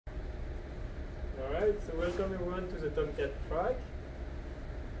Alright, so welcome everyone to the Tomcat track.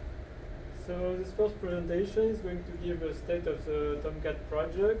 So this first presentation is going to give a state of the Tomcat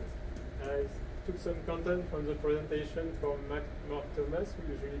project. I took some content from the presentation from Mark Thomas,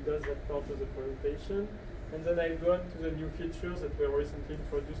 who usually does that part of the presentation. And then I'll go on to the new features that were recently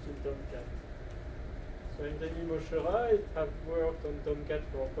introduced in Tomcat. So I'm Danny Moshera. I have worked on Tomcat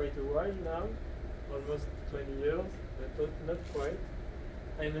for quite a while now, almost 20 years, but not quite.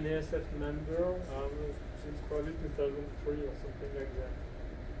 I'm an ASF member since probably 2003 or something like that.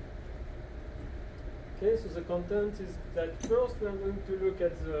 Okay, so the content is that first we are going to look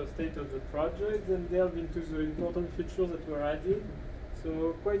at the state of the project, then delve into the important features that were added.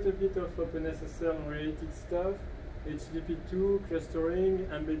 So quite a bit of OpenSSL related stuff, HTTP2, clustering,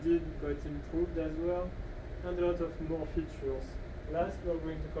 embedded but improved as well, and a lot of more features. Last, we are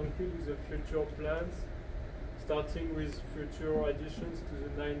going to conclude with the future plans, starting with future additions to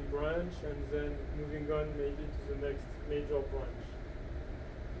the 9th branch and then moving on maybe to the next major branch.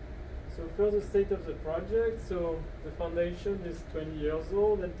 So first, the state of the project. So the foundation is 20 years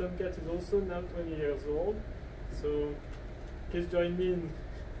old and Tomcat is also now 20 years old. So please join me in,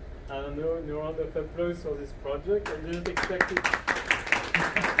 I don't know, in a round of applause for this project. I didn't expect it.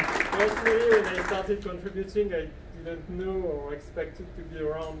 Personally, when I started contributing, I didn't know or expect it to be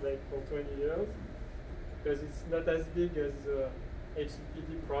around like for 20 years. Because it's not as big as the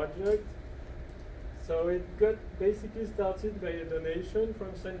HTTP project. So it got basically started by a donation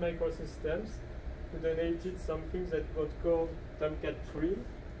from Sun Microsystems, who donated something that got called Tomcat 3.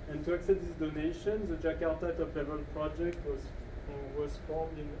 And to accept this donation, the Jakarta top-level project was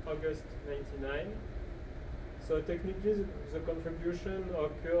formed in August '99. So technically, the contribution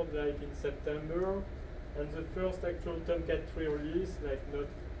occurred like in September, and the first actual Tomcat 3 release, like not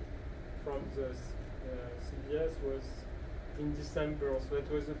from the CBS, was in December, so it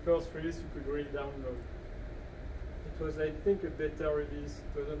was the first release you could really download. It was, I think, a beta release.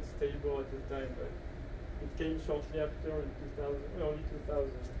 It wasn't stable at the time, but it came shortly after in early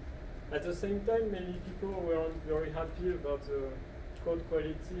 2000. At the same time, many people weren't very happy about the code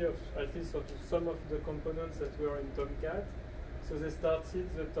quality of, at least of some of the components that were in Tomcat. So they started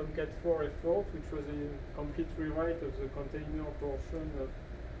the Tomcat 4 effort, which was a complete rewrite of the container portion of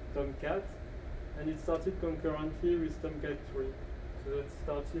Tomcat. And it started concurrently with Tomcat 3. So that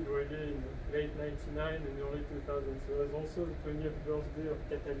started really in late '99 and early 2000. So there's also the 20th birthday of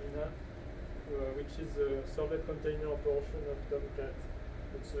Catalina, which is the servlet container portion of Tomcat.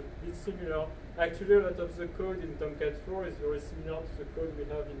 It's a bit similar. Actually, a lot of the code in Tomcat 4 is very similar to the code we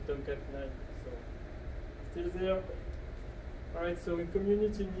have in Tomcat 9. So still there. Alright, so in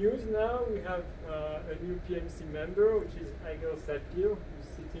community news now, we have a new PMC member, which is Igor Sapir, who's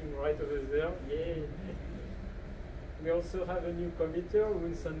sitting right over there. Yay! We also have a new committer,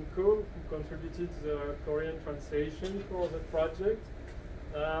 Wunsan Ko, who contributed the Korean translation for the project.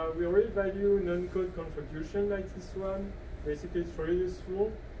 We really value non-code contribution like this one. Basically, it's really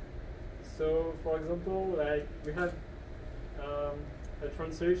useful. So, for example, like we have a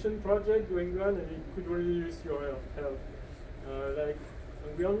translation project going on, and it could really use your help.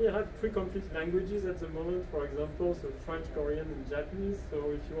 We only have 3 complete languages at the moment, for example, so French, Korean, and Japanese. So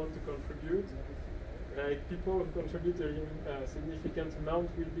if you want to contribute, like people who contribute a significant amount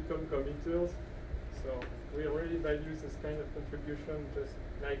will become committers. So we really value this kind of contribution, just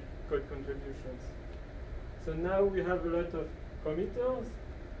like code contributions. So now we have a lot of committers,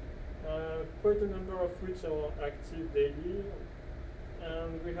 quite a number of which are active daily.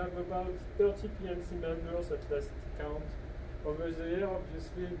 And we have about 30 PMC members at last count. Over the year,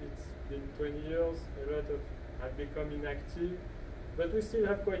 obviously, it's been 20 years, a lot of have become inactive, but we still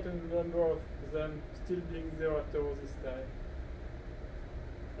have quite a number of them still being there after all this time.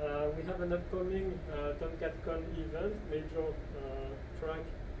 We have an upcoming TomcatCon event, major track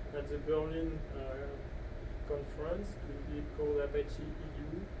at the Berlin conference. It will be called Apache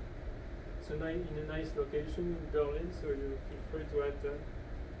EU. It's in a nice location in Berlin, so you feel free to attend.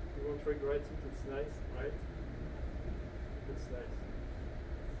 You won't regret it, it's nice, right? It's nice.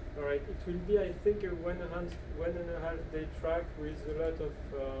 Alright, it will be, I think, a one and a half day track with a lot of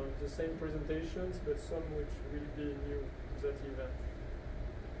the same presentations, but some which will be new to that event.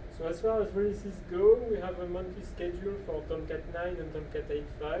 So as far as releases go, we have a monthly schedule for Tomcat 9 and Tomcat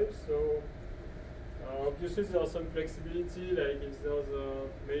 8.5. So obviously there's some flexibility, like if there's a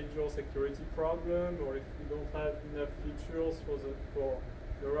major security problem or if we don't have enough features for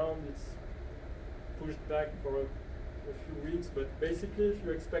the round, it's pushed back for a few weeks, but basically if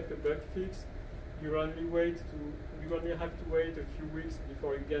you expect a bug fix, you only have to wait a few weeks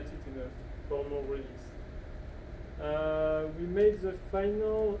before you get it in a formal release. We made the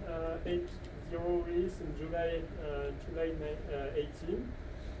final 7.0 release in July 18.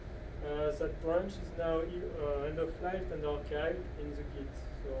 That branch is now end of life and archived in the Git.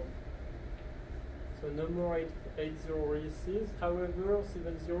 So no more 8.0 releases. However,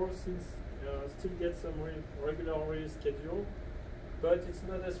 7.0 still gets some regular release schedule, but it's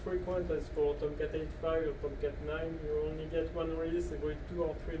not as frequent as for Tomcat 8.5 or Tomcat 9. You only get one release every 2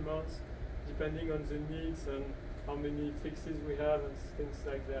 or 3 months, depending on the needs and how many fixes we have and things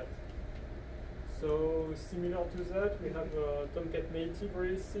like that. So similar to that, we have Tomcat native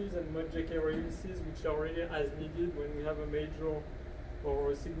releases and ModJK releases, which are really as needed when we have a major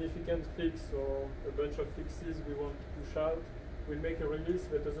or a significant fix or a bunch of fixes we want to push out. We'll make a release,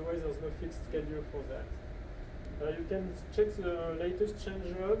 but otherwise there's no fixed schedule for that. You can check the latest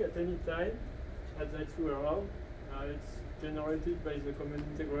changelog at any time at that URL. It's generated by the common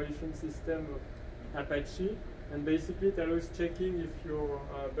integration system of Apache, and basically it allows checking if your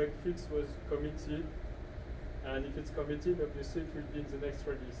bug fix was committed, and if it's committed, obviously it will be in the next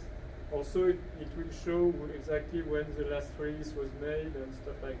release. Also, it will show exactly when the last release was made and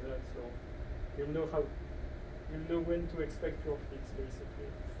stuff like that, so you'll know when to expect your fix, basically.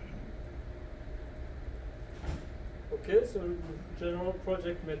 Okay, so general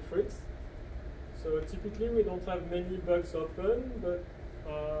project metrics. So typically we don't have many bugs open, but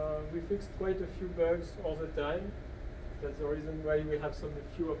we fixed quite a few bugs all the time. That's the reason why we have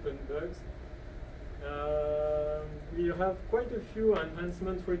a few open bugs. We have quite a few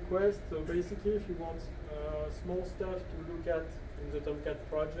enhancement requests. So basically, if you want small stuff to look at in the Tomcat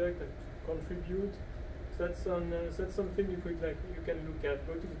project and contribute, that's something you can look at.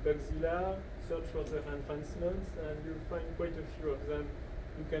 Go to the Bugzilla, search for the enhancements, and you'll find quite a few of them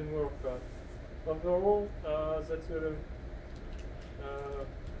you can work on. Overall, that's the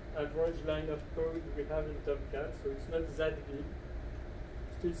average line of code we have in Tomcat, so it's not that big.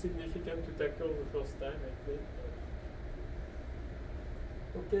 Still significant to tackle the first time, I think.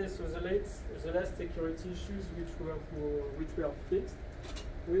 Okay, so the last security issues which were fixed.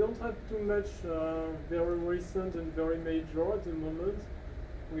 We don't have too much very recent and very major at the moment.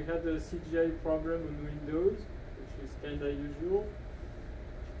 We had a CGI problem on Windows, which is kind of usual.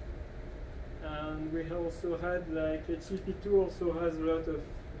 And we also had, like, HTTP2 also has a lot of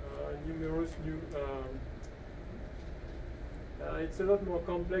numerous new. It's a lot more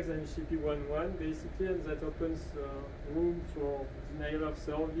complex than HTTP 1.1, basically, and that opens room for denial of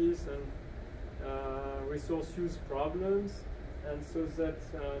service and resource use problems. And so that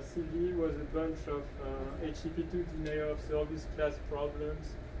CV was a bunch of HTTP2 denial of service class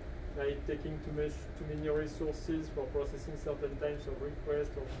problems, like taking too many resources for processing certain types of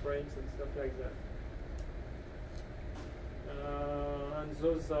requests or frames and stuff like that. And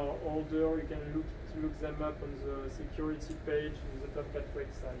those are older. You can look them up on the security page in the Tomcat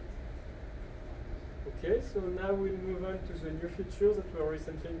website. Okay, so now we'll move on to the new features that were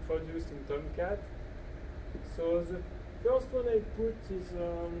recently introduced in Tomcat. So the first one I put is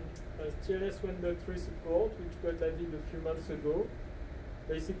TLS 1.3 support, which got added a few months ago.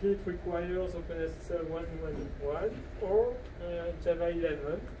 Basically, it requires OpenSSL 1.1 or Java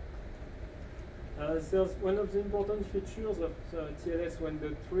 11. There's one of the important features of TLS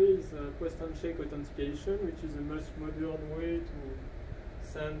 1.3 is post-handshake authentication, which is a much modern way to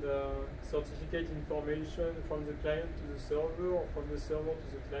send certificate information from the client to the server or from the server to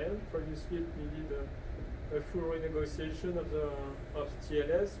the client. Previously, it needed a full renegotiation of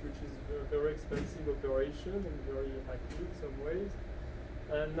TLS, which is a very expensive operation and very hacky in some ways.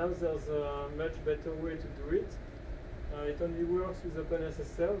 And now there's a much better way to do it. It only works with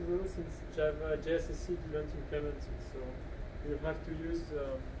OpenSSL though, since Java JSSC didn't implement it. So you have to use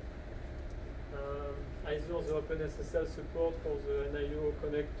either the OpenSSL support for the NIO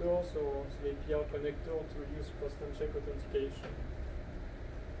connectors or the APR connector to use post-handshake authentication.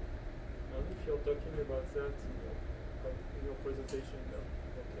 And if you're talking about that in your presentation now.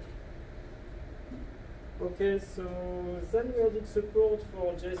 Okay, so then we added support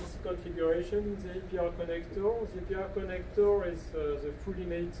for JSSC configuration in the APR connector. The APR connector is the fully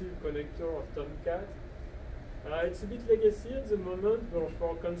native connector of Tomcat. It's a bit legacy at the moment, but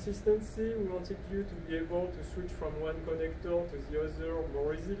for consistency, we wanted you to be able to switch from one connector to the other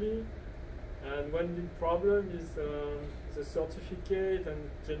more easily. And one big problem is the certificate and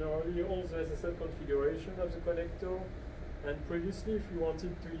generally all the SSL configuration of the connector. And previously, if you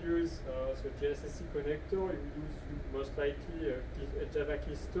wanted to use the JSSC connector, you would most likely a Java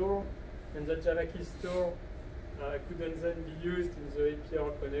key store, and that Java key store couldn't then be used in the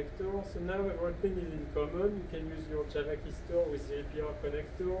APR connector. So now everything is in common. You can use your Java key store with the APR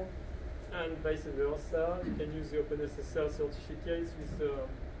connector, and vice versa. You can use the OpenSSL certificates with the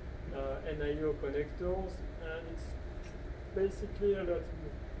NIO connectors, and it's basically a lot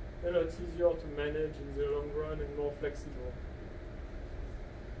easier to manage in the long run and more flexible.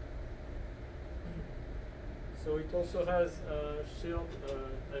 So it also has shared,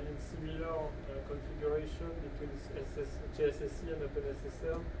 similar configuration between JSSC and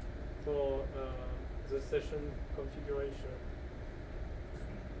OpenSSL for the session configuration.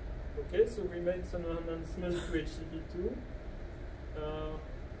 Okay, so we made some enhancements to HTTP2.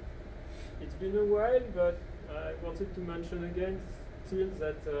 It's been a while, but I wanted to mention again still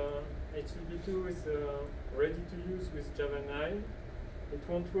that HTTP2 is ready to use with Java 9. It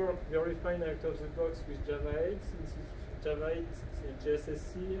won't work very fine out of the box with Java 8, since Java 8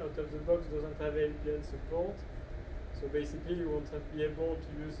 JSSC out of the box doesn't have LPN support. So basically you won't be able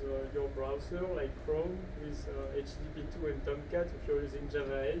to use your browser like Chrome with HTTP2 and Tomcat. If you're using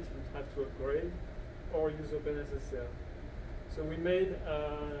Java 8, you would have to upgrade or use OpenSSL. So we made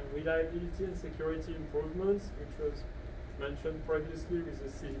reliability and security improvements, which was mentioned previously with the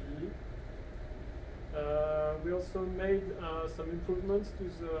CVE. We also made some improvements to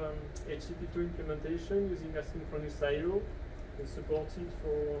the HTTP2 implementation using asynchronous I/O. It's supported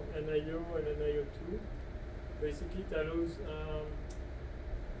for NIO and NIO2. Basically, it allows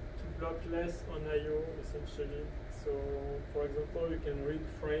to block less on I/O, essentially. So, for example, you can read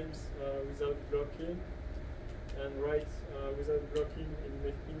frames without blocking and write without blocking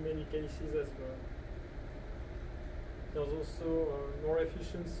in many cases as well. There's also more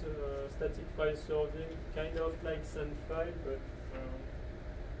efficient static file serving, kind of like send-file, but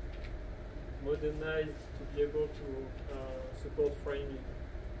modernized to be able to support framing.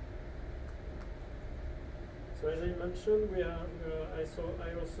 So as I mentioned,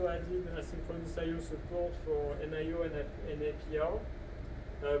 I also added asynchronous I/O support for NIO and APR.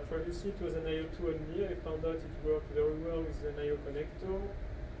 Previously it was NIO2 only. I found out it worked very well with the NIO connector.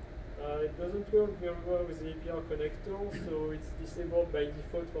 It doesn't work very well with the APR connector, so it's disabled by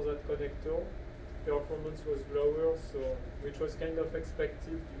default for that connector. Performance was lower, which was kind of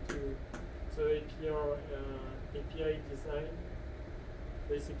expected due to the API design.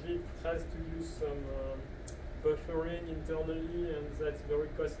 Basically, it has to use some buffering internally, and that's very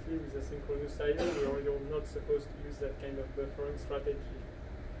costly with asynchronous I/O, where you're not supposed to use that kind of buffering strategy.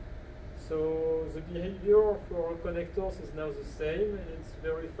 So the behavior for connectors is now the same, and it's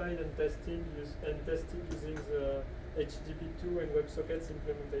verified and tested using the HTTP2 and WebSockets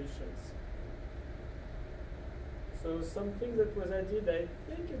implementations. So something that was added, I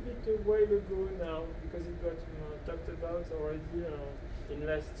think, a bit a while ago now, because it got talked about already in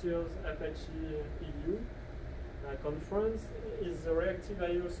last year's Apache EU conference, is the reactive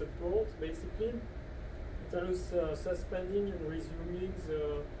I/O support. Basically, it allows suspending and resuming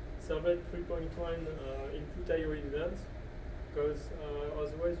the Servlet 3.1 input I/O events, because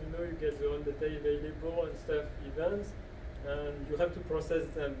otherwise, you get the on the day available and stuff events, and you have to process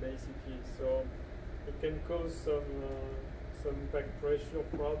them basically. So it can cause some back pressure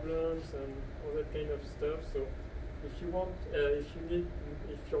problems and all that kind of stuff. So if you want,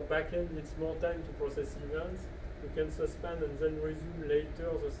 if your backend needs more time to process events, you can suspend and then resume later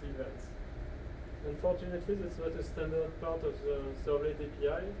those events. Unfortunately, that's not a standard part of the Servlet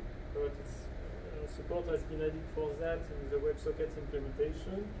API, but support has been added for that in the WebSockets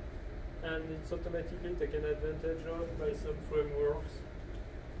implementation, and it's automatically taken advantage of by some frameworks,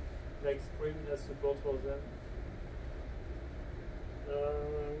 like Spring has support for them.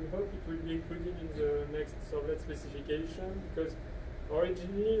 We hope it will be included in the next Servlet specification, because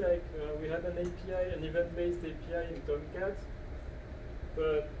originally, we had an API, an event-based API in Tomcat,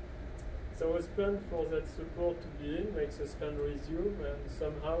 but there was planned for that support to be in, like suspend resume, and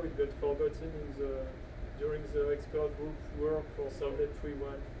somehow it got forgotten during the expert group work for Servlet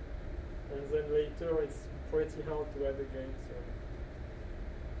 3.1. And then later it's pretty hard to add again. So.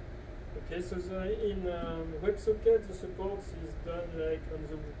 Okay, so in WebSockets, the support is done like on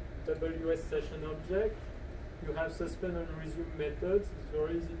the WS session object. You have suspend and resume methods. It's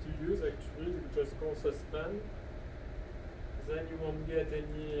very easy to use actually. You just call suspend. Then you won't get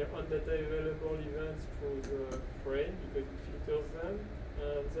any on-data available events through the frame because it filters them.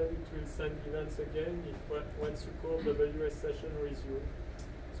 And then it will send events again once you call WS session resume.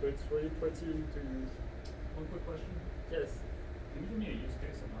 So it's really pretty easy to use. One quick question. Yes. Can you give me a use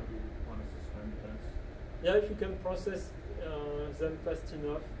case on how you want to suspend events? Yeah, if you can process them fast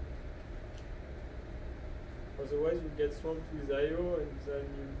enough. Otherwise, you get swamped with I/O, and then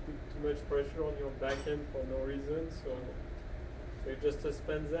you put too much pressure on your backend for no reason. So you just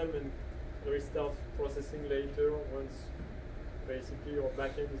suspend them and restart processing later once basically your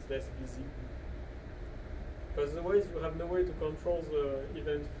backend is less busy. Because otherwise, you have no way to control the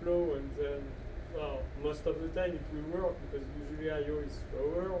event flow, and and then, well, most of the time it will work because usually I/O is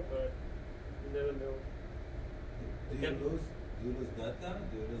slower, but you never know. Do you lose data?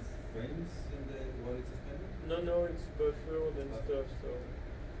 Do you lose frames while it's suspended? No, it's buffered and stuff, so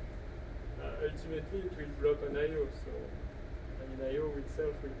ultimately it will block on I/O, so I mean I/O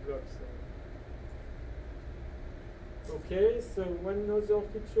itself will block. So okay, so one other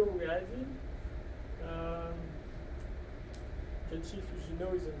feature we added. Kenshi Fujino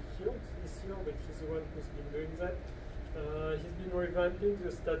isn't here this year, but he's the one who's been doing that. He's been revamping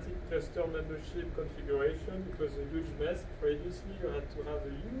the static cluster membership configuration. It was a huge mess. Previously, you had to have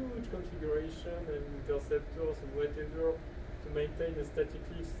a huge configuration and interceptors and whatever to maintain a static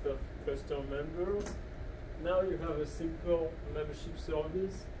list of cluster members. Now you have a simple membership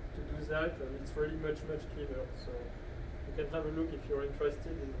service to do that, and it's really much cleaner. So you can have a look if you're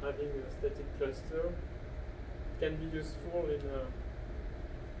interested in having a static cluster. It can be useful in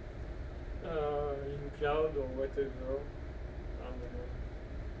cloud or whatever. I don't know.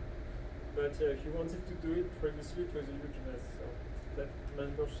 But yeah, if you wanted to do it previously, it was a huge mess. So that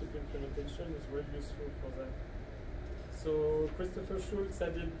membership implementation is really useful for that. So Christopher Schultz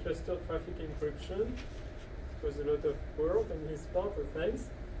added cluster traffic encryption. It was a lot of work on his part, so thanks.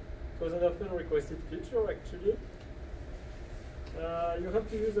 It was an often requested feature actually. You have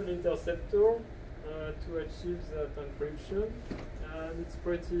to use an interceptor to achieve that encryption, and it's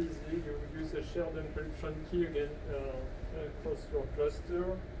pretty easy. You use a shared encryption key again across your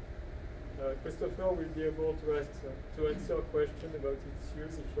cluster. Christopher will be able to answer a question about its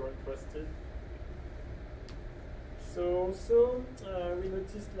use if you're interested. So also, we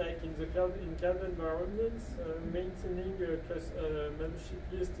noticed like in cloud environments, maintaining a membership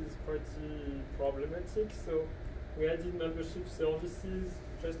list is pretty problematic. So we added membership services,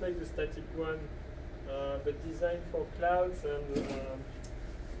 just like the static one, but designed for clouds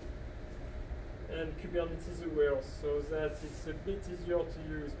and Kubernetes aware, so that it's a bit easier to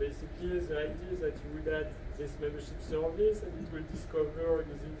use. Basically, the idea is that you would add this membership service, and it will discover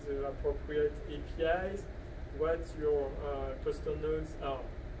using the appropriate APIs what your cluster nodes are.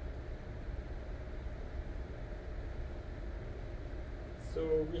 So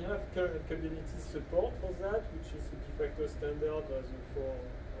we have Kubernetes support for that, which is a de facto standard for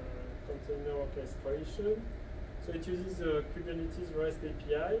container orchestration. So it uses a Kubernetes REST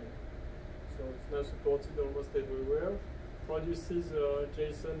API, so it's now supported almost everywhere. Produces a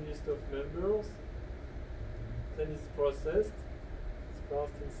JSON list of members, then it's processed. It's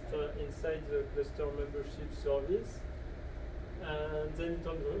passed inside the cluster membership service, and then it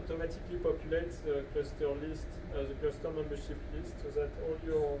automatically populates the cluster list, the cluster membership list, so that all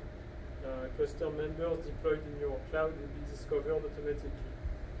your cluster members deployed in your cloud will be discovered automatically.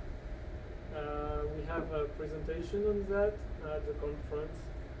 We have a presentation on that at the conference.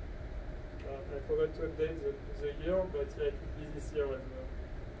 I forgot to update the year, but yeah, it will be this year as well.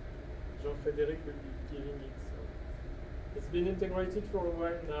 Jean-Frédéric will be giving it. So it's been integrated for a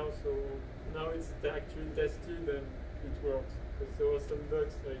while now, so now it's actually tested and it works. Because there were some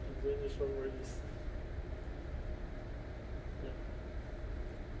bugs like in the initial release.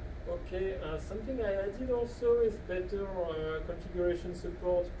 Yeah. Okay, something I added also is better configuration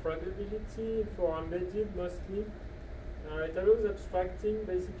support probability for embedded mostly. It allows abstracting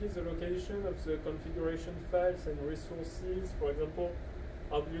basically the location of the configuration files and resources. For example,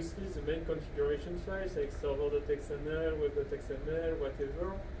 obviously the main configuration files like server.xml, web.xml,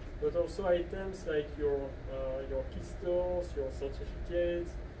 whatever, but also items like your key stores, your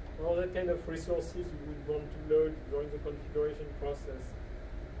certificates, all that kind of resources you would want to load during the configuration process.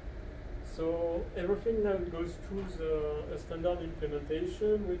 So everything now goes through a standard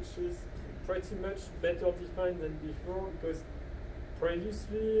implementation, which is pretty much better defined than before, because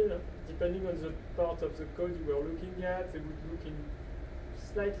previously, depending on the part of the code you were looking at, they would look in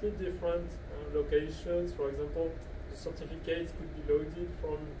slightly different locations. For example, the certificates could be loaded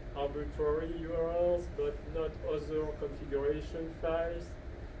from arbitrary URLs, but not other configuration files.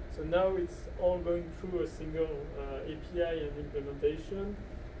 So now it's all going through a single API and implementation,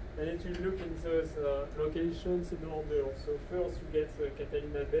 and it will look in those locations in order. So first you get the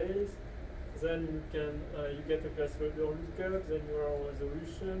Catalina base, then you get a class loader lookup, then your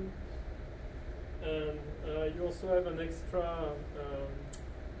resolution, and you also have an extra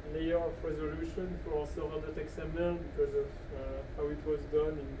layer of resolution for server.xml because of how it was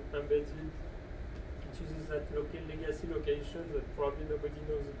done in embedded. It uses that legacy location that probably nobody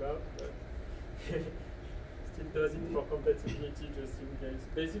knows about, but still does it for compatibility, just in case.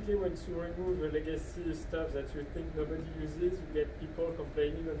 Basically, once you remove the legacy stuff that you think nobody uses, you get people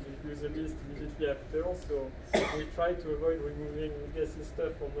complaining on the user list immediately after. So we try to avoid removing legacy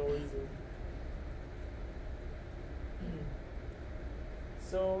stuff for no reason.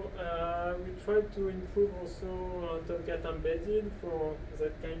 So we try to improve also Tomcat embedded for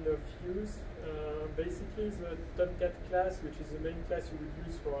that kind of use. Basically, the Tomcat class, which is the main class you would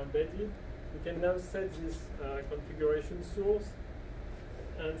use for embedded, you can now set this configuration source.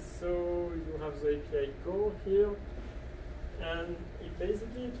 And so you have the API core here. And it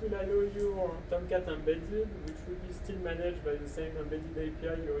basically it will allow your Tomcat embedded, which will be still managed by the same embedded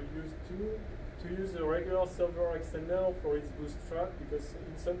API you're used to use a regular server XML for its bootstrap, because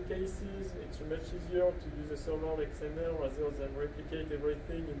in some cases it's much easier to use a server XML rather than replicate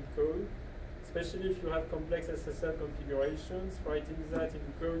everything in code, especially if you have complex SSL configurations. Writing that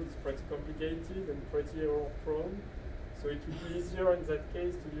in code is pretty complicated and pretty error prone. So it would be easier in that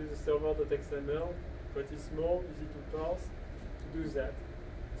case to use a server.xml, pretty small, easy to parse, to do that.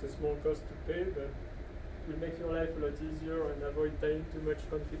 It's a small cost to pay, but it will make your life a lot easier and avoid tying too much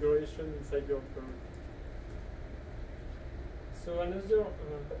configuration inside your code. So another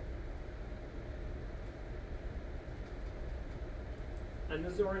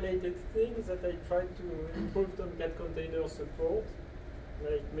related thing is that I try to improve Tomcat container support,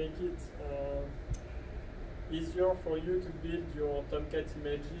 like make it easier for you to build your Tomcat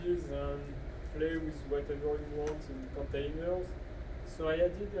images and play with whatever you want in containers. So I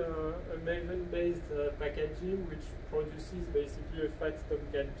added a Maven-based packaging which produces basically a fat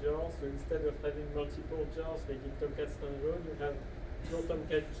Tomcat jar. So instead of having multiple jars like in Tomcat standalone, you have your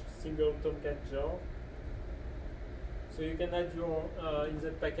single Tomcat jar. So you can add your, in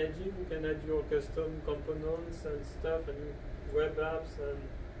that packaging, you can add your custom components and stuff and web apps and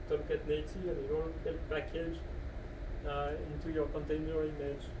Tomcat native, and you all get packaged into your container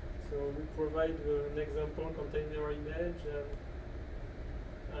image. So we provide an example container image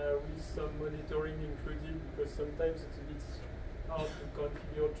with some monitoring included, because sometimes it's a bit hard to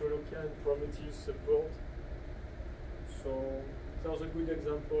configure Jolokia and Prometheus support. So there's a good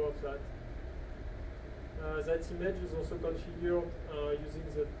example of that. That image is also configured using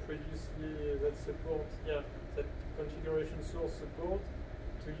that configuration source support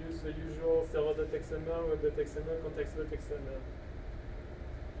to use the usual server.xml, web.xml, context.xml.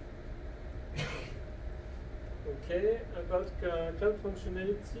 Okay, about cloud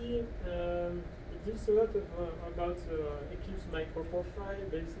functionality, it gives a lot of about Eclipse microprofile.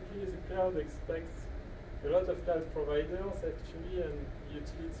 Basically, the cloud expects a lot of cloud providers actually, and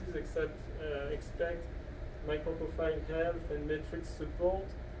utilities expect microprofile health and metrics support.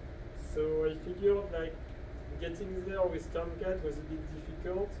 So I figured like getting there with Tomcat was a bit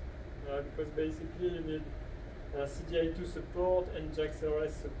difficult because basically you need CDI2 support and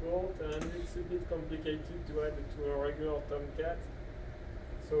JAX-RS support, and it's a bit complicated to add to a regular Tomcat.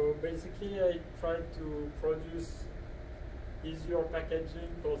 So basically I tried to produce easier packaging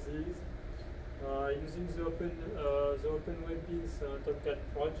for these using the Open WebBeans Tomcat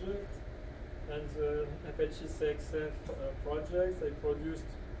project and the Apache CXF projects. I produced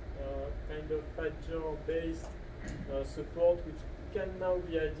kind of FatJar-based support which can now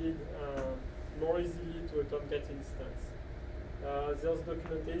be added more easily to a Tomcat instance. There's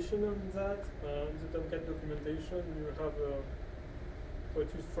documentation on that. In the Tomcat documentation, you have a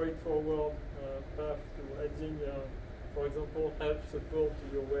pretty straightforward path to adding, for example, help support to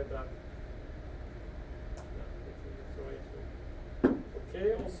your web app.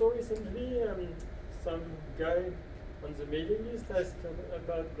 Okay, also recently, some guy on the mailing list asked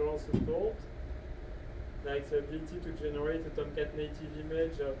about ground support, like the ability to generate a Tomcat native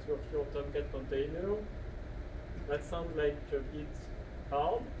image out of your Tomcat container. That sounds like a bit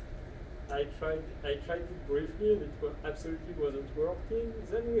hard. I tried it briefly and it absolutely wasn't working.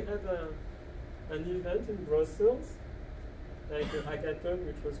 Then we had an event in Brussels, like a hackathon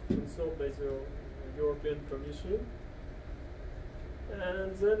which was sponsored by the European Commission.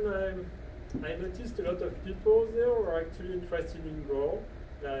 And then I noticed a lot of people there were actually interested in Go,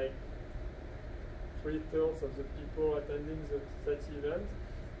 like 3/3 of the people attending that event.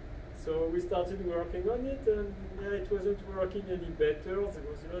 So we started working on it, and yeah, it wasn't working any better. There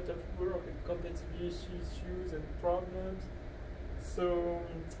was a lot of work and compatibility issues and problems. So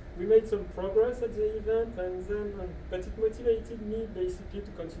we made some progress at the event, and then, but it motivated me basically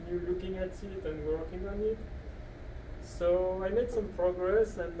to continue looking at it and working on it. So I made some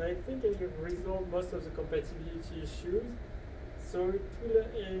progress, and I think I resolved most of the compatibility issues. So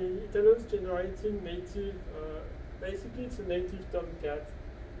it allows generating native, basically it's a native Tomcat.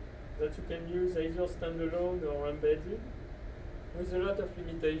 that you can use either standalone or embedded, with a lot of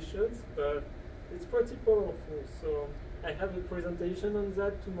limitations, but it's pretty powerful. So I have a presentation on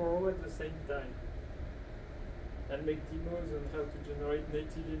that tomorrow at the same time. I'll make demos on how to generate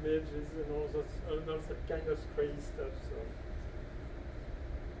native images and all that kind of crazy stuff. So.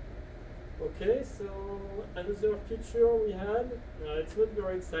 Okay, so another feature we had, it's not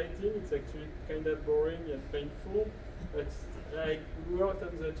very exciting, it's actually kind of boring and painful, but like we worked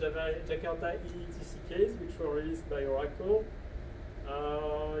on the Jakarta ETCKs, which were released by Oracle.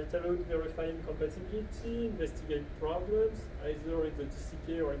 It allowed verifying compatibility, investigate problems, either in the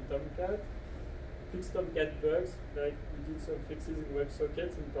TCK or in Tomcat, fix Tomcat bugs, like we did some fixes in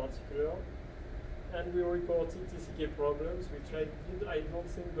WebSockets in particular, and we reported TCK problems, which I don't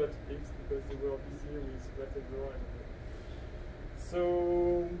think got fixed because they were busy with whatever. So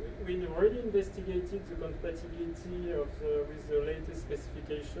we really investigated the compatibility of with the latest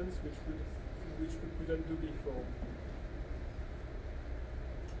specifications, which we couldn't do before.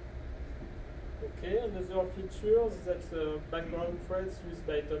 Okay, another feature is that background threads used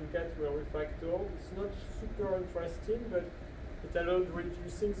by Tomcat were refactored. It's not super interesting, but it allowed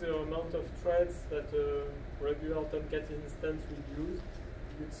reducing the amount of threads that a regular Tomcat instance would use.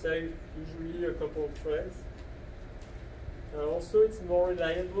 You would save usually a couple of threads. Also, it's more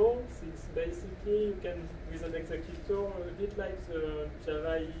reliable, since basically you can, with an executor, a bit like the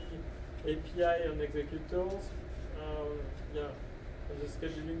Java EE API on executors, on the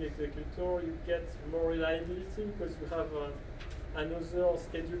scheduling executor, you get more reliability because you have another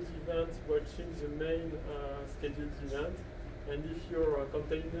scheduled event watching the main scheduled event. And if your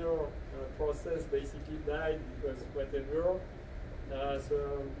container process basically died because whatever,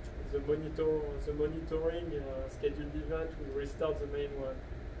 the monitoring scheduled event will restart the main one.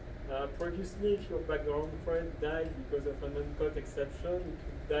 Previously, if your background thread died because of an uncaught exception, it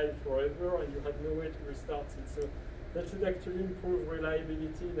would die forever and you had no way to restart it. So that should actually improve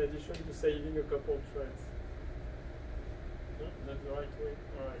reliability in addition to saving a couple of threads. No, not the right way.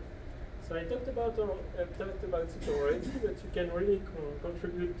 All right. So I talked about it already, but you can really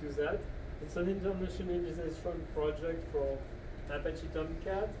contribute to that. It's an internationalization project for Apache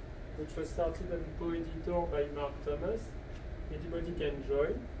Tomcat, which was started and co-edited by Mark Thomas. Anybody can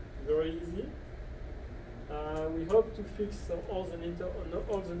join, very easy. We hope to fix all the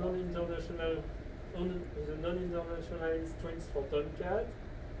non-internationalized strings for Tomcat.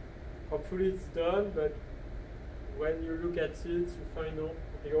 Hopefully it's done, but when you look at it,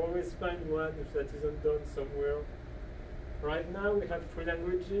 you always find one if that isn't done somewhere. Right now we have 3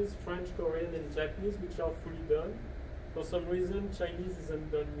 languages, French, Korean, and Japanese, which are fully done. For some reason, Chinese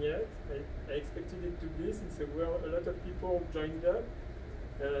isn't done yet. I expected it to be, since there were a lot of people joined up.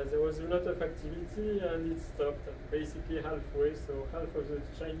 There was a lot of activity, and it stopped basically halfway, so half of the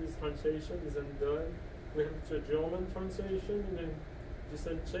Chinese translation isn't done. We have the German translation in a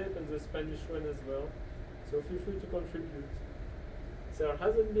decent shape, and the Spanish one as well. So feel free to contribute. There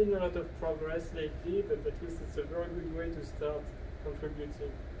hasn't been a lot of progress lately, but at least it's a very good way to start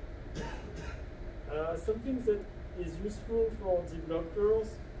contributing. Something that is useful for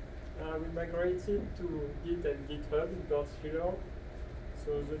developers, we migrated to Git and GitHub in particular.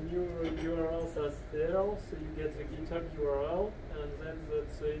 So the new URLs are there, so you get the GitHub URL, and then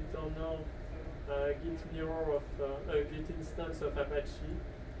that's the internal Git mirror of Git instance of Apache.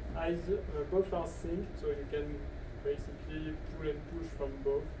 Both are synced, so you can basically pull and push from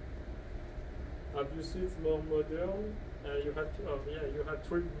both. Obviously, it's more modern. You have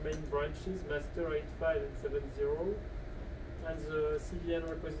 3 main branches: master, 8.5, and 7.0, and the CDN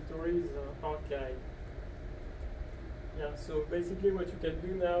repository is archive. Yeah, so basically what you can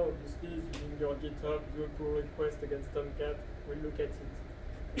do now, obviously, is using your GitHub, do a pull request against Tomcat. We'll look at it.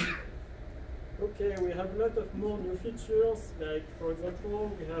 Okay, we have a lot of more new features, like, for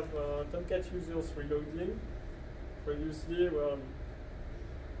example, we have Tomcat users reloading. Previously, well,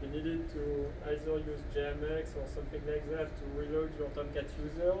 you needed to either use JMX or something like that to reload your Tomcat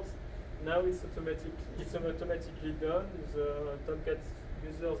users. Now it's automatically done. The Tomcat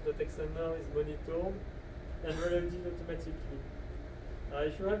users.xml is monitored and reloaded automatically.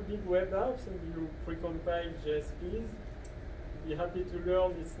 If you have big web apps and you precompile JSPs, be happy to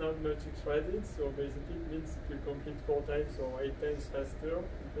learn it's now multi-threaded, so basically it means it will complete 4 times or 8 times faster,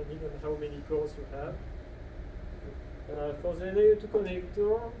 depending on how many cores you have. For the NA2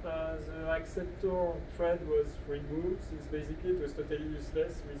 connector, the acceptor thread was removed, since basically it was totally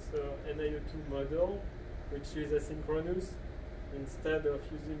useless with NA2 model, which is asynchronous. Instead of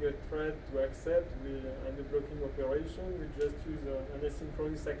using a thread to accept and a blocking operation, we just use an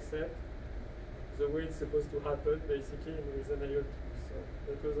asynchronous accept, the way it's supposed to happen, basically, with NA2.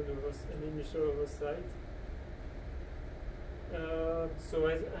 So that was an initial oversight. So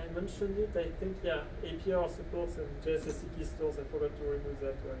as I mentioned it, I think, yeah, APR supports and JSSC key stores. I forgot to remove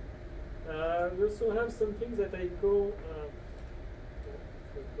that one. We also have some things that I call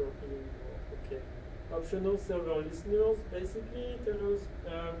okay, optional server listeners. Basically, it allows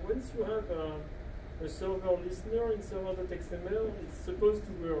once you have a server listener in server.xml, it's supposed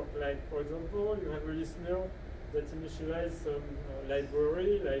to work. Like, for example, you have a listener that initializes some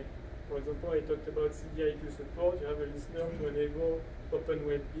library, like, for example, I talked about CDI2 support. You have a listener to enable Open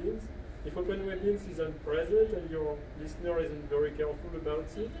Web Beans. If Open Web Beans isn't present and your listener isn't very careful about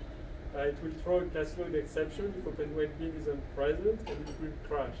it, it will throw a class load exception if Open Web Bean isn't present, and it will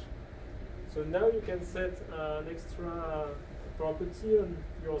crash. So now you can set an extra property on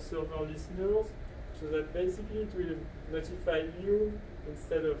your server listeners, so that basically it will notify you,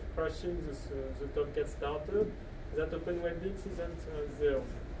 instead of crashing the Tomcat startup, that Open Web Beans isn't there.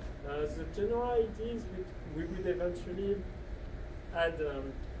 The general idea is we would eventually add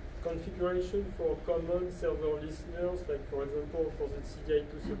configuration for common server listeners, like, for example, for the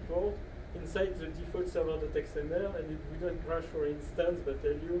CDI2 support, inside the default server.xml, and it wouldn't crash for instance, but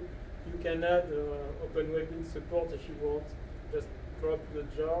tell you can add Open Web Beans support if you want. Just drop the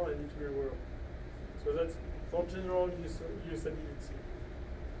jar and it will work. So that's for general usability.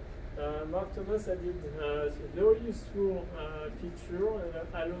 Mark Thomas added a very useful feature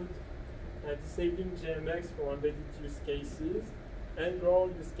allowed disabling JMX for embedded use cases and raw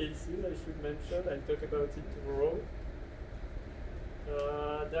use cases, I should mention. I'll talk about it tomorrow.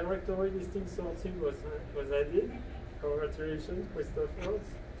 Directory listing sorting was added. Congratulations, Christopher.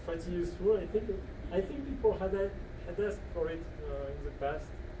 It's pretty useful. I think people had asked for it in the past,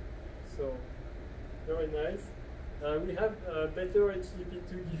 so very nice. We have better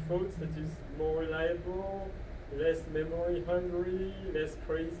HTTP2 defaults that is more reliable, less memory hungry, less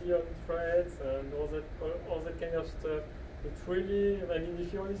crazy on threads, and all that kind of stuff. It really, I mean,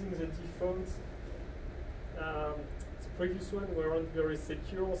 if you're using the defaults, the previous one weren't very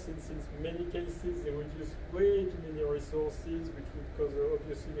secure, since in many cases they would use way too many resources, which would cause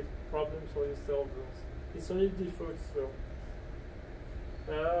obviously problems for your servers. It's only defaults though.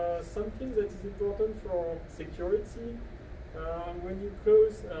 Something that is important for security, when you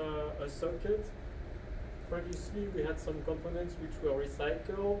close a socket, previously we had some components which were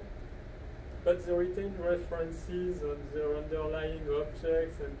recycled, but they retain references on their underlying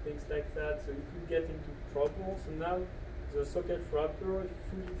objects and things like that, so you could get into trouble. So now the socket wrapper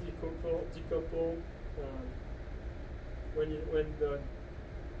fully decoupled when done.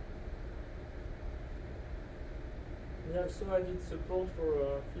 We also added support for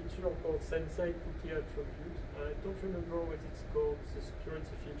a feature called same-side cookie attribute. I don't remember what it's called, it's a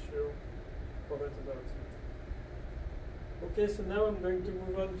security feature. Forgot about it. Okay, so now I'm going to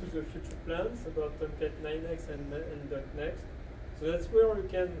move on to the future plans about Tomcat 9x and .next. So that's where you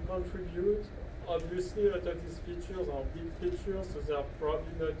can contribute. Obviously, a lot of these features are big features, so they are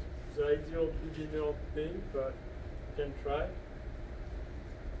probably not the ideal beginner thing, but you can try.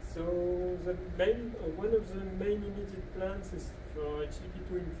 So one of the main immediate plans is for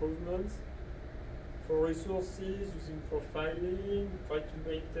HTTP2 improvements, for resources using profiling, try to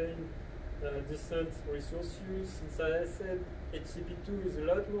maintain decent resource use. Since as I said, HTTP2 is a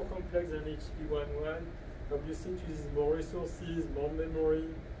lot more complex than HTTP 1.1. Obviously, it uses more resources, more memory.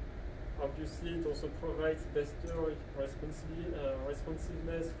 Obviously, it also provides better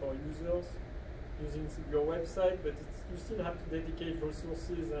responsiveness for users using your website, but you still have to dedicate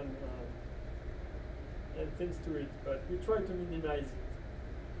resources and things to it. But we try to minimize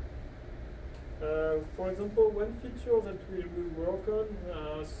it. For example, one feature that we will work on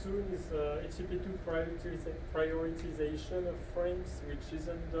soon is HTTP2 prioritization of frames, which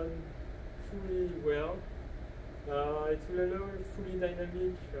isn't done fully well. It will allow fully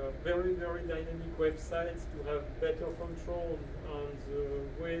dynamic, very, very dynamic websites to have better control on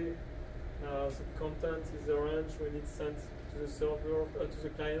the way the content is arranged when it's sent to the server, to the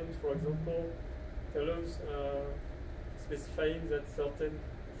client, for example. It allows specifying that certain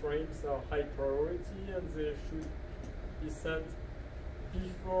frames are high priority and they should be sent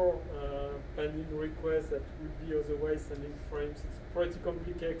before pending requests that would be otherwise sending frames. It's pretty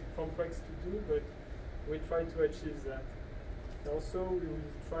complex to do, but we try to achieve that. Also, we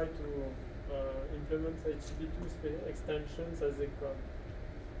will try to implement HTTP2 extensions as they come.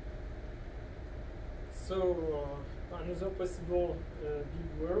 So, another possible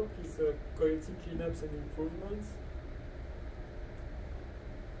big work is quality cleanups and improvements.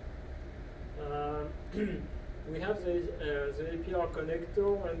 we have the APR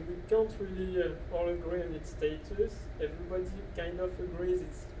connector, and we can't really all agree on its status. Everybody kind of agrees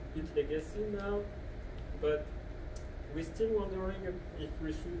it's a bit legacy now, but we're still wondering if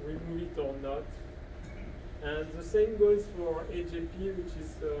we should remove it or not. And the same goes for AJP, which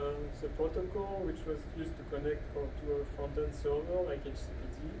is the protocol which was used to connect to a front-end server like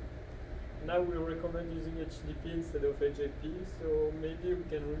HTTP. Now we recommend using HTTP instead of AJP, so maybe we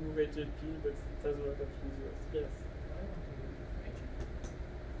can remove AJP, but it has a lot of users. Yes?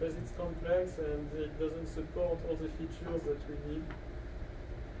 Because it's complex and it doesn't support all the features that we need.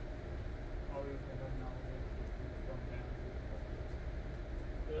 Or you can have now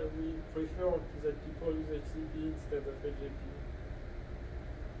We prefer that people use HTTP instead of AJP.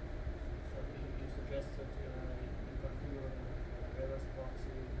 So you suggest that you configure reverse proxy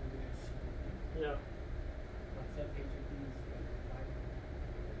using HTTP? Yeah. But that HTTP is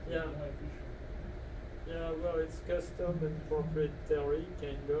Yeah. more efficient. Yeah, well, it's custom and proprietary,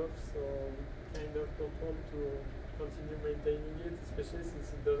 kind of, so we kind of don't want to continue maintaining it, especially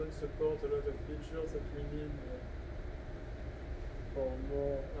since it doesn't support a lot of features that we need for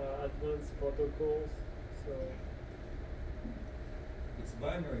more advanced protocols. So It's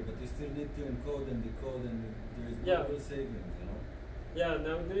binary, but you still need to encode and decode, and there is Yeah. no real savings, you know? yeah,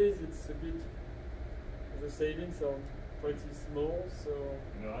 nowadays it's a bit, the savings are pretty small, so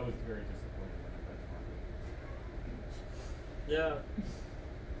You know, I was very disappointed when I got yeah.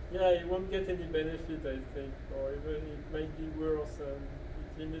 Yeah, you won't get any benefit, I think, or even it might be worse, and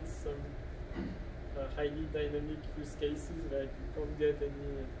it limits some highly dynamic use cases, like you can't get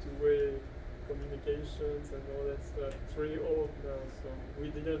any two-way communications and all that stuff. It's really old now, so we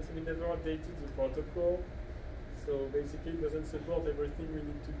never updated the protocol, so basically it doesn't support everything we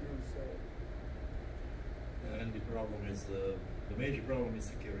need to do. So And the problem is the major problem is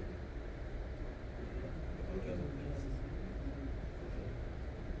security.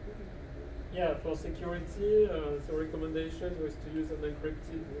 yeah, for security, the recommendation was to use an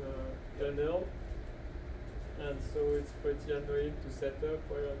encrypted tunnel. And so it's pretty annoying to set up,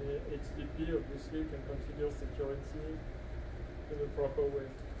 while on the HTTP, obviously, you can configure security in a proper way.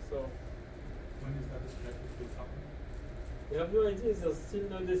 So When is that expected to happen? we have no idea, there's still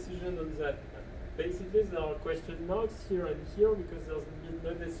no decision on that. Basically, there are question marks here and here because there's been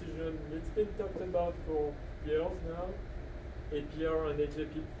no decision. It's been talked about for years now, APR and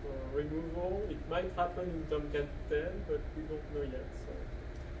AJP removal. It might happen in Tomcat 10, but we don't know yet. So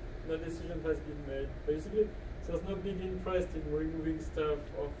no decision has been made. Basically, there's no big interest in removing stuff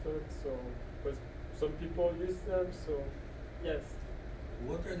often, so because some people use them, so yes.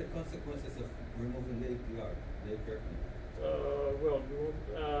 What are the consequences of removing the APR, the APR connector? Well,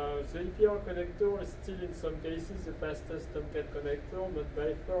 the APR connector is still in some cases the fastest Tomcat connector, not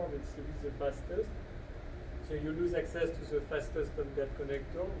by far, but still the fastest. So you lose access to the fastest Tomcat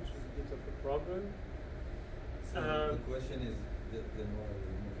connector, which is a bit of a problem. So the question is, then why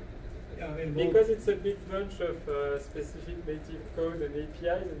remove it? Yeah, I mean, Because it's a big bunch of specific native code and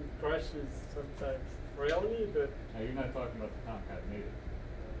APIs, and it crashes sometimes. Rarely, but Now, you're not talking about the Tomcat native.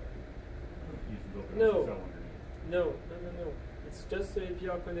 Using No. OpenSSL underneath. no. It's just the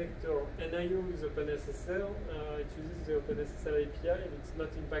APR connector. NIO is OpenSSL. It uses the OpenSSL API, and it's not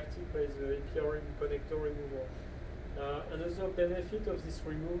impacted by the APR connector removal. Another benefit of this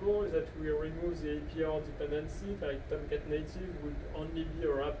removal is that we remove the APR dependency, like Tomcat native would only be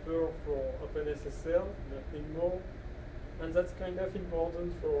a wrapper for OpenSSL, nothing more. And that's kind of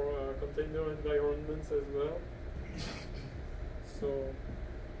important for container environments as well. So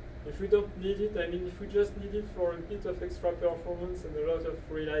if we don't need it, I mean, if we just need it for a bit of extra performance and a lot of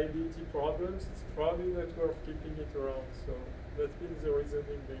reliability problems, it's probably not worth keeping it around. So that's been the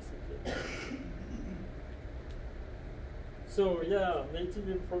reasoning, basically. So yeah, native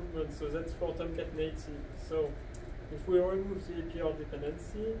improvements. So that's for Tomcat native. So if we remove the APR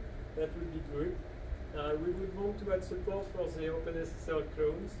dependency, that would be good. We would want to add support for the OpenSSL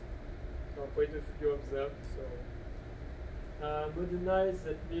clones. There are quite a few of them. So modernize,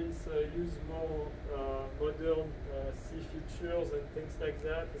 that means use more modern C features and things like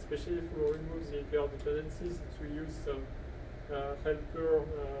that, especially if we remove the APR dependencies, since we use some helper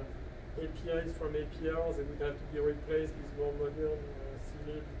APIs from APRs, they would have to be replaced with more modern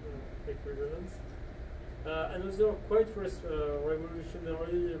C-lib equivalents. Another quite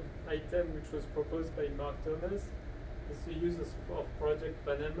revolutionary item which was proposed by Mark Thomas is the use of Project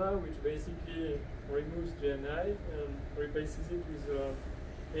Panama, which basically removes GNI and replaces it with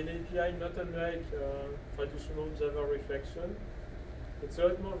an API not unlike traditional Java reflection. It's a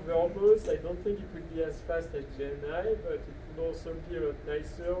lot more verbose. I don't think it would be as fast as GNI, but it would also be a lot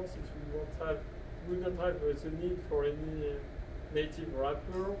nicer since we won't have will not have the need for any native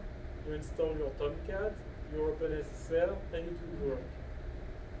wrapper. You install your Tomcat, you open SSL, and it will work.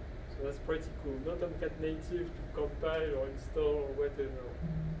 So that's pretty cool. No Tomcat native to compile or install or whatever.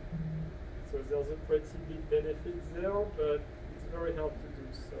 So there's a pretty big benefit there, but it's very hard to do.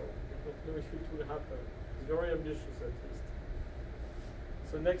 So I don't know if it will happen. It's very ambitious at least.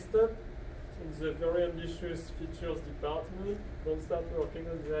 So next up, in the very ambitious features department, don't start working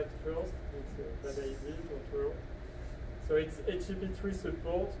on that first. It's a bad idea, don't worry. So it's HTTP3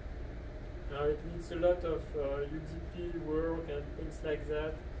 support. It needs a lot of UDP work and things like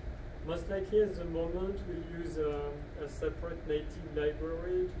that. Most likely at the moment we'll use a separate native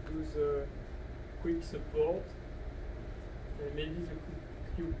library to do the quick support. Maybe the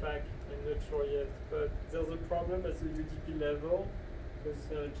Q pack, I'm not sure yet. But there's a problem at the UDP level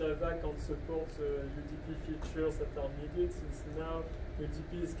because Java can't support the UDP features that are needed since now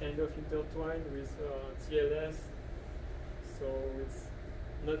UDP is kind of intertwined with TLS. So it's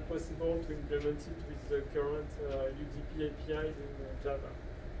not possible to implement it with the current UDP APIs in Java.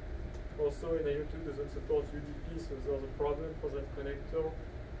 Also, NIO2 doesn't support UDP, so there's a problem for that connector.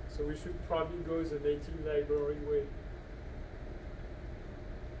 So we should probably go the native library way.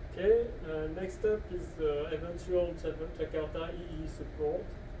 Okay, next up is the eventual Jakarta EE support.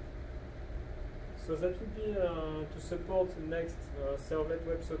 So that would be to support the next servlet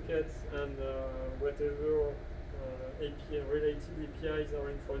WebSockets and whatever related APIs are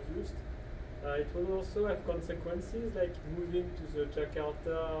introduced. It will also have consequences like moving to the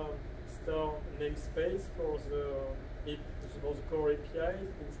Jakarta star namespace for the core APIs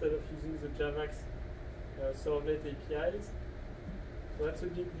instead of using the JAVAX servlet APIs. So that's a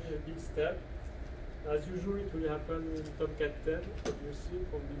big step. As usual, it will happen in Tomcat 10, obviously, it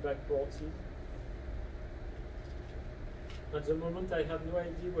won't be backported. At the moment, I have no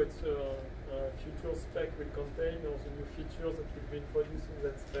idea what future spec will contain or the new features that will be introduced in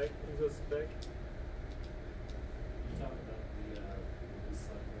that spec. You talk about the release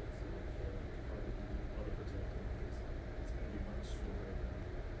cycles of auto protecting because it's going to be much shorter.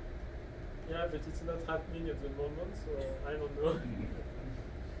 Yeah, but it's not happening at the moment, so I don't know.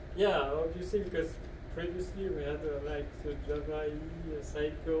 Yeah, obviously, because previously we had like the Java EE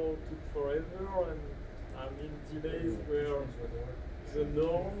cycle took forever, and I mean delays were the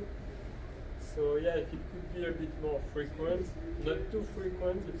norm. So yeah, if it could be a bit more frequent, not too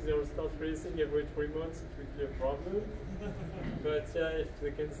frequent, if they will start racing every 3 months, it would be a problem. But yeah, if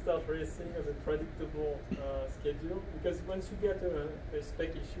they can start racing on a predictable schedule, because once you get a spec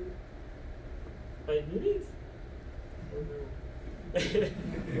issue, 5 minutes? Oh no.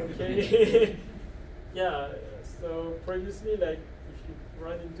 Okay. Yeah, so previously, like, if you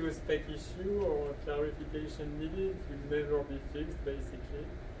run into a spec issue or a clarification needed, it will never be fixed, basically.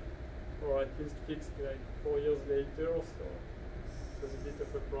 Or at least fixed like 4 years later, so it was a bit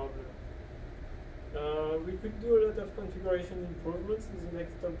of a problem. We could do a lot of configuration improvements in the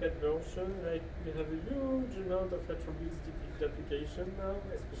next Tomcat version. Like, we have a huge amount of attributes duplication now,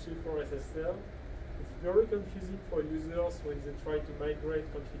 especially for SSL. It's very confusing for users when they try to migrate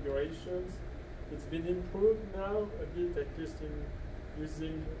configurations. It's been improved now a bit, at least in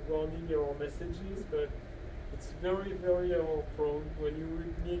using warning error messages, but it's very, very error prone. When you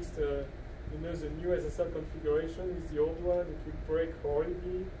would mix the new SSL configuration with the old one, it will break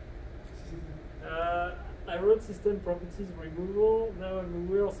horribly. I wrote system properties removal. Now I'm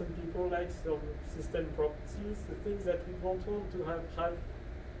aware some people like some system properties, the things that we don't want to have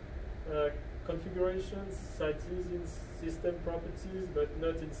configurations that is in system properties but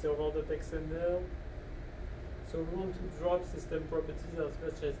not in server.xml. So we want to drop system properties as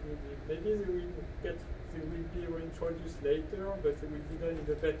much as needed. Maybe they will be reintroduced later, but they will be done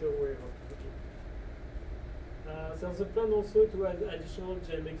in a better way, hopefully. There's a plan also to add additional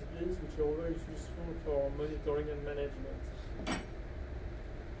JMX beans, which are very useful for monitoring and management.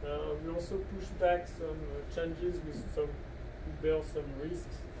 We also push back some changes with bear some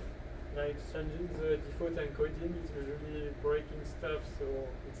risks, like changing the default encoding is usually breaking stuff, so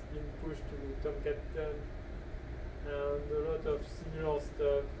it's been pushed to Tomcat 10. And a lot of similar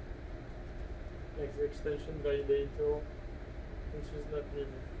stuff, like the extension validator, which is not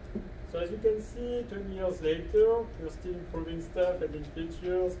needed. So as you can see, 20 years later, we're still improving stuff, adding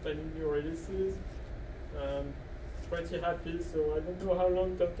features, planning new releases. Pretty happy, so I don't know how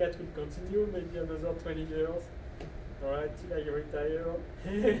long Tomcat will continue, maybe another 20 years. Alright, till I retire.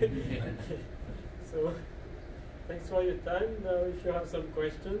 So, thanks for your time. Now if you have some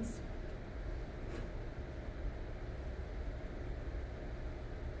questions.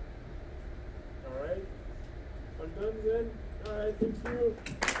 Alright, all done then? Alright, thank you.